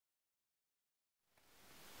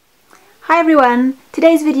Hi everyone!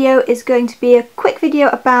 Today's video is going to be a quick video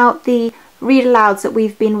about the read alouds that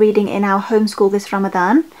we've been reading in our homeschool this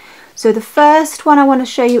Ramadan. So the first one I want to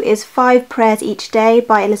show you is 5 Prayers Each Day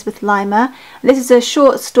by Elizabeth Limer. This is a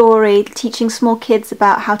short story teaching small kids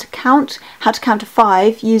about how to count to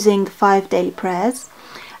 5 using the 5 daily prayers.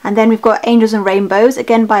 And then we've got Angels and Rainbows,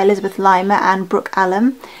 again by Elizabeth Limer and Brooke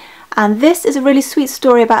Allam. And this is a really sweet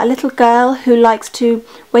story about a little girl who likes to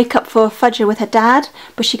wake up for Fajr with her dad,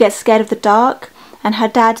 but she gets scared of the dark, and her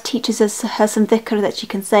dad teaches her some dhikr that she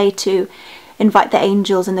can say to invite the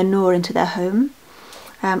angels and the Noor into their home.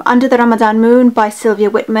 Under the Ramadan Moon by Sylvia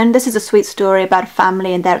Whitman. This is a sweet story about a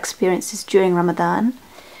family and their experiences during Ramadan.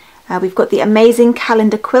 We've got the Amazing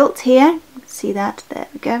Calendar Quilt here. See that? There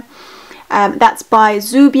we go. That's by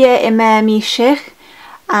Zubia Imami Sheikh.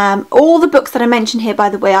 All the books that I mentioned here, by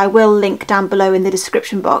the way, I will link down below in the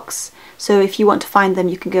description box. So if you want to find them,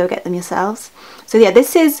 you can go get them yourselves. So yeah,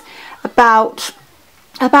 this is about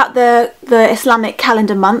the Islamic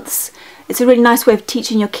calendar months. It's a really nice way of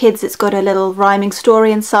teaching your kids. It's got a little rhyming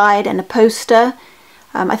story inside and a poster.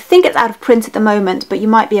 I think it's out of print at the moment, but you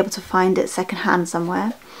might be able to find it secondhand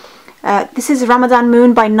somewhere. This is Ramadan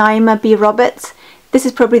Moon by Naima B. Roberts. This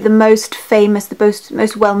is probably the most famous, the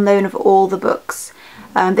most well-known of all the books.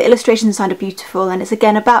 The illustrations inside are beautiful, and it's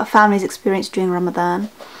again about a family's experience during Ramadan.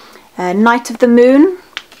 Night of the Moon.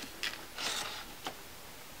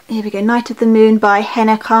 Here we go, Night of the Moon by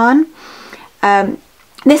Henna Khan.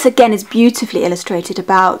 This again is beautifully illustrated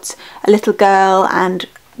about a little girl and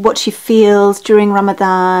what she feels during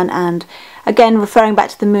Ramadan, and again referring back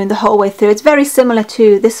to the moon the whole way through. It's very similar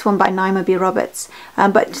to this one by Naima B. Roberts,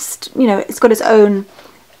 but just, you know, it's got its own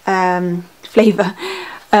flavour.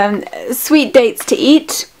 Sweet Dates to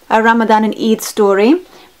Eat, a Ramadan and Eid story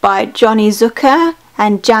by Johnny Zucker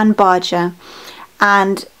and Jan Barger.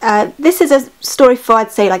 And this is a story for,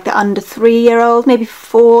 I'd say, like the under 3-year-old, maybe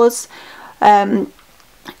 4s,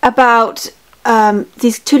 about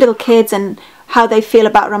these 2 little kids and how they feel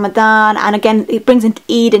about Ramadan. And again, it brings in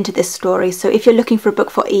Eid into this story. So if you're looking for a book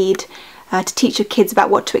for Eid, to teach your kids about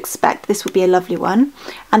what to expect, this would be a lovely one.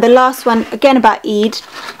 And the last one, again about Eid,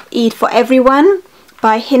 Eid for Everyone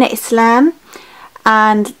by Hina Islam.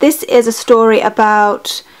 And this is a story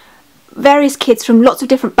about various kids from lots of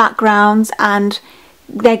different backgrounds and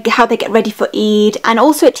how they get ready for Eid. And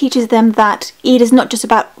also it teaches them that Eid is not just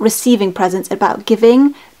about receiving presents, it's about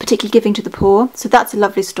giving, particularly giving to the poor. So that's a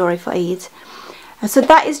lovely story for Eid. So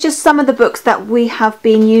that is just some of the books that we have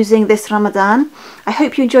been using this Ramadan. I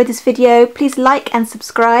hope you enjoyed this video. Please like and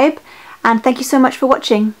subscribe, and thank you so much for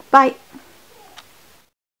watching. Bye.